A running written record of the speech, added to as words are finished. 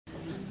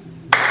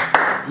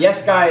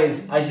Yes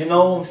guys, as you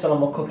know, I'm still on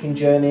my cooking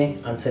journey,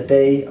 and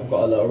today I've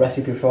got a little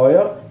recipe for you.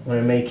 I'm going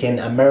to be making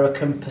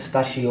American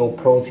pistachio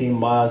protein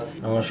bars.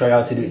 I'm going to show you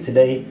how to do it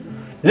today.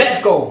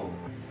 Let's go!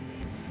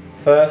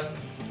 First,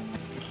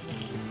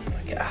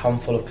 get a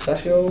handful of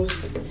pistachios.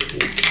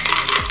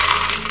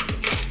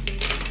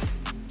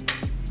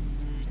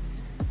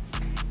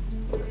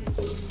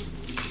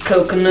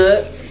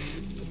 Coconut.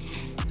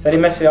 Very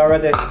messy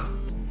already.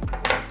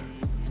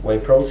 Whey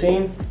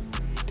protein.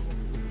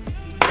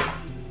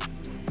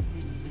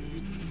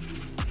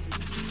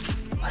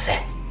 What's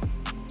that?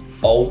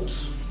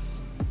 Oats.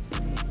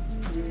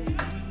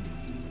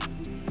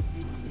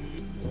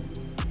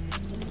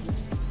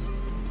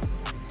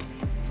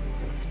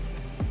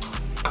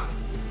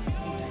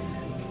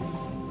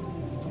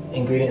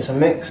 Ingredients are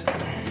mixed.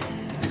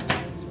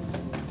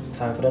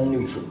 Time for the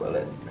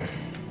NutriBullet.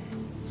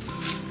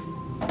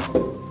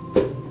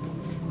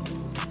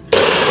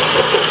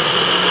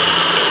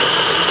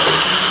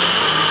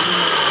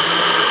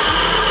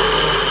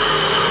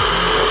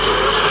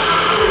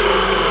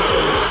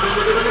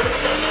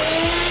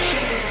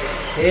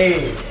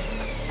 Okay,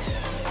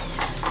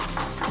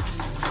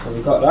 so we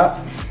got that.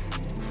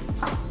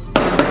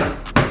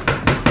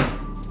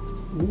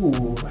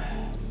 Ooh.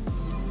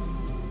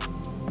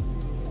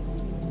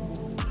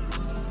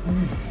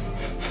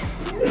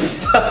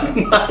 That's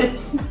nice.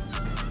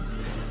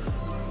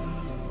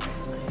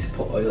 Let's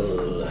put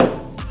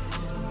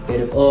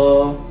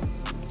oil.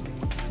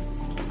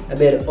 A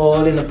bit of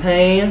oil in the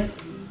pan.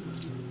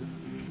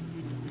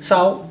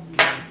 Salt.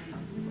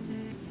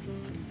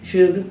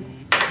 Sugar.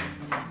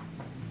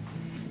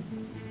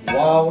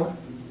 Water.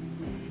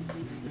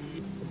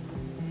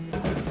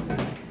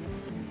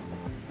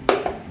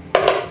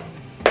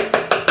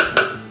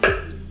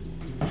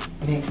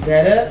 Mix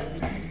that up.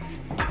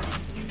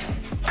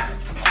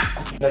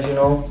 As you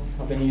know,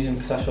 I've been using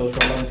pistachios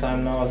for a long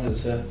time now, as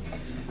it's a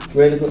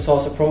really good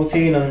source of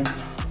protein, and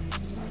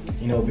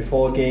you know,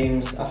 before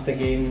games, after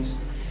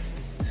games,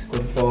 it's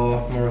good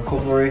for my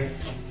recovery.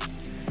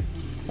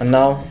 And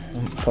now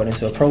I'm putting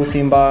into a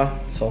protein bar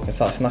so I can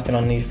start snacking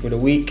on these through the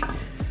week.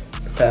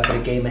 Prepare for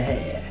the game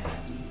ahead.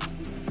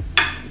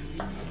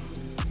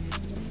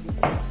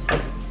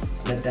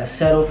 Let that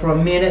settle for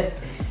a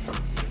minute.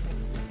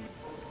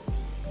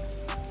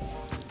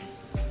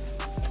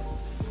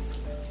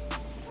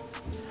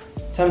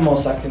 10 more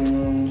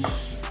seconds.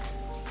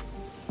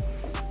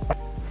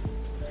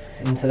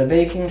 Into the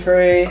baking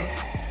tray.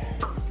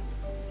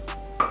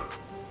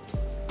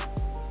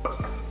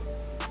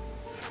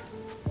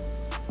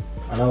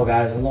 I know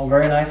guys, it's not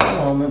very nice at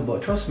the moment,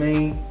 but trust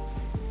me.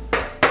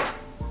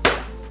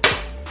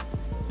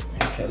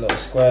 Make it a little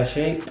square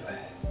shape.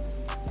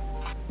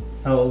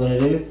 Now what we're gonna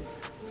do,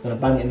 we're gonna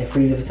bang it in the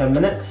freezer for 10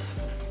 minutes.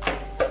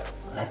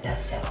 Let that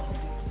settle.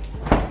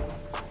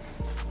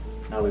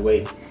 Now we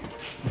wait.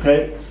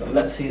 Okay, so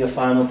let's see the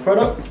final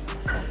product.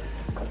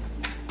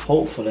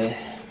 Hopefully,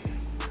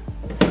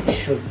 it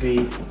should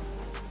be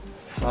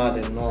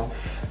hard enough,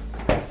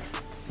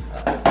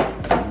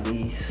 at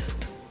least.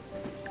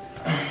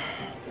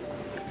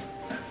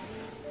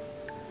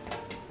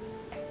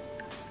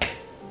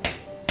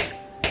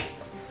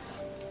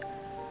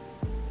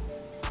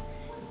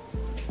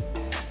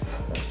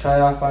 Let's try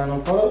our final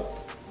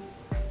product,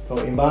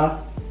 protein bar.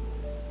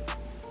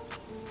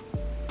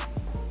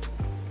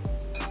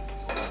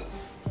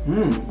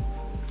 You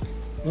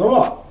know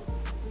what?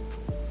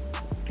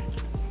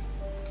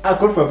 That's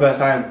good for the first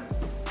time.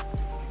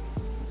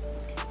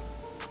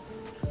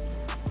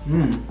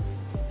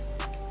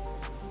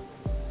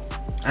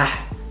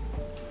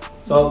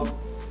 So,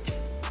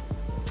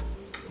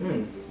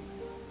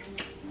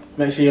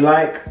 make sure you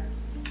like,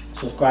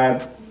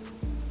 subscribe,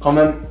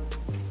 comment.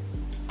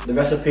 The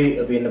recipe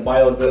will be in the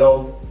bio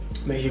below.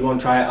 Make sure you go and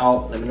try it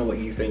out. Let me know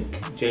what you think.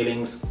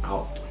 JLingz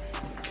out.